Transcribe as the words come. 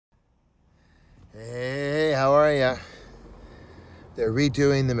Hey, how are ya? They're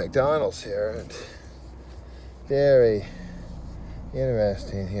redoing the McDonald's here. And very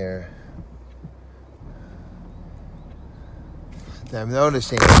interesting here. Now I'm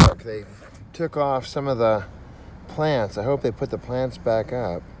noticing, look, they took off some of the plants. I hope they put the plants back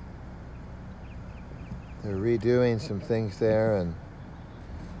up. They're redoing some things there and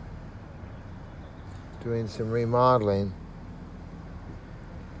doing some remodeling.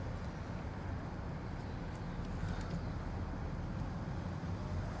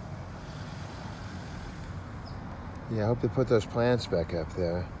 Yeah, I hope they put those plants back up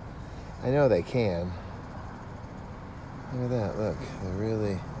there. I know they can. Look at that, look, they're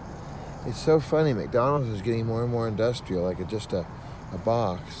really, it's so funny, McDonald's is getting more and more industrial, like it's just a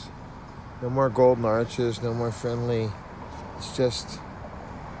box. No more golden arches, no more friendly, it's just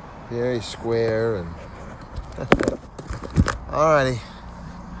very square and, alrighty.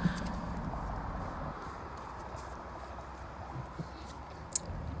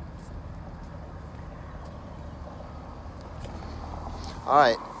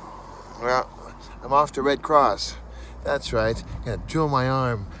 Alright, well, I'm off to Red Cross. That's right, gonna drill my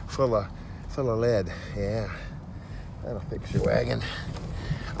arm full of lead. Yeah, that'll fix your wagon.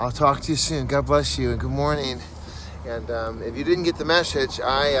 I'll talk to you soon. God bless you and good morning. And if you didn't get the message,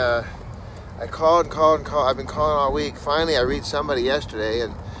 I called and called. I've been calling all week. Finally, I reached somebody yesterday,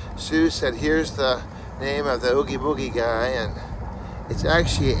 and Sue said, "Here's the name of the Oogie Boogie guy," and it's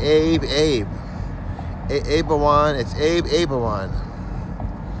actually Abe Abewan. It's Abe Abewan.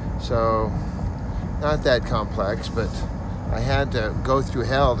 So, not that complex, but I had to go through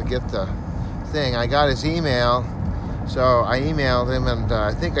hell to get the thing. I got his email, so I emailed him, and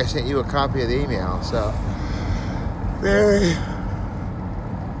I think I sent you a copy of the email. So, very,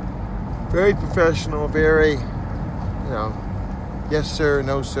 very professional, very, yes sir,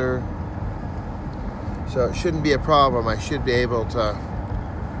 no sir. So it shouldn't be a problem. I should be able to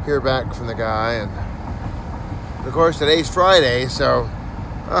hear back from the guy. And of course, today's Friday, so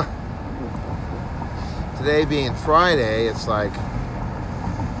today being Friday, it's like,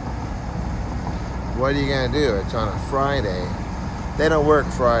 what are you gonna do? It's on a Friday. They don't work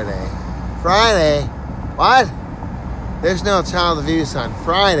Friday. Friday? What? There's no child abuse on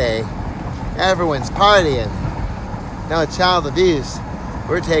Friday. Everyone's partying. No child abuse.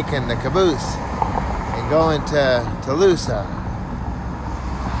 We're taking the caboose and going to Toulouse.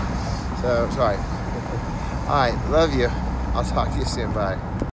 So, sorry. All right, love you. I'll talk to you soon. Bye.